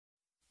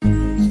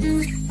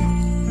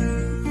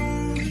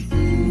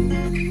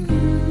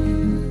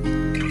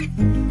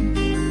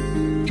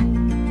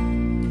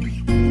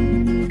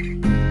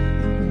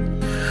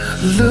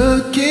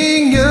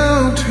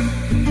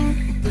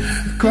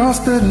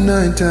across the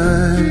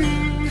nighttime.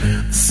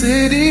 The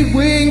city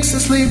winks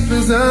and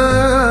sleepless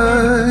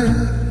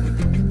eyes.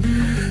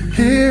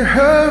 Hear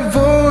her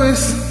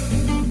voice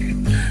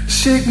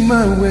shake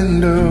my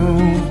window,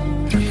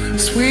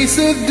 sweet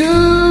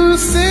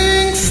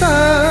seducing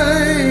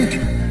sigh.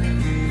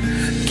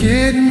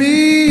 Get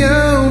me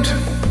out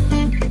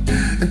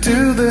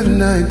until the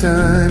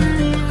nighttime.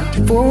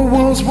 Four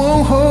walls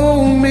won't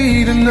hold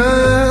me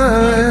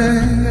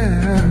tonight.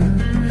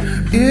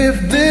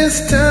 If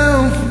this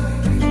town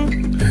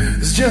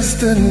is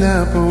just an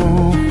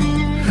apple,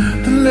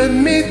 then let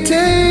me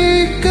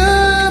take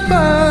a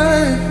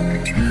bite.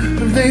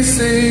 They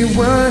say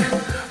why?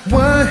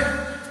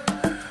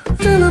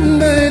 Tell them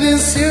that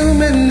it's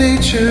human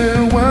nature.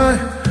 Why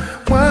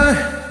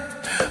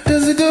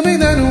does it do me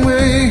that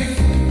way?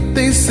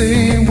 They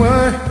say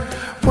why?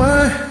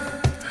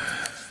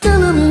 Tell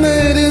them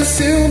that it's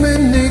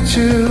human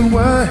nature.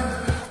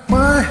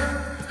 Why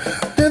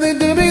do they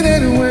do me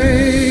that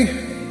way?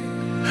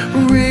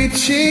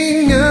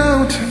 Reaching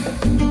out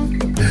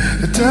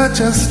to touch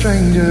a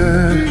stranger.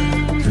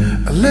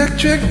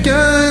 Electric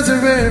eyes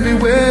are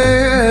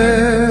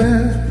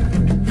everywhere.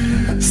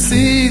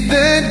 See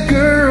that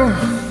girl,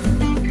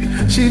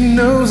 she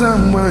knows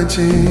I'm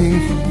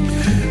watching.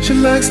 She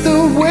likes the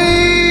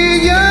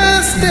way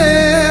I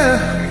stare.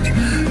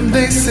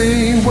 They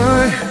say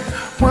why?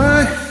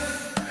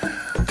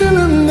 Tell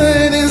them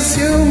that it's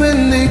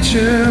human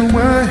nature.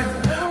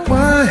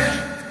 Why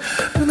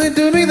do they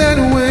do me that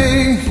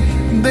way?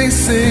 They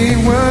say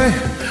why?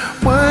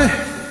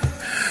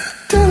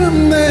 Tell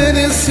them that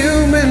it's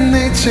human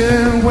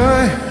nature.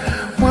 Why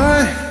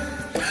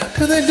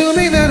do they do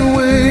me that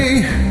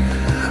way?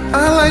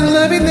 I like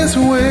loving this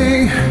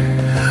way.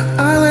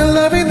 I like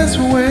loving this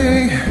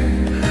way.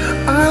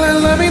 I like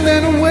loving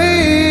that way.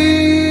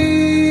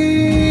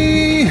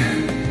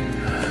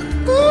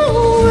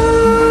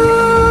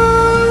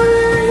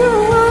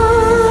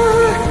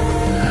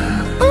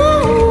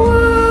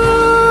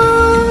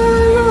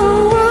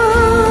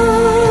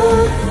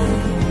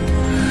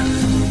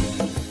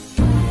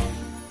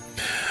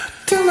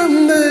 Tell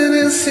them that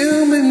it's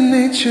human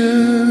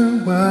nature.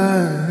 Why?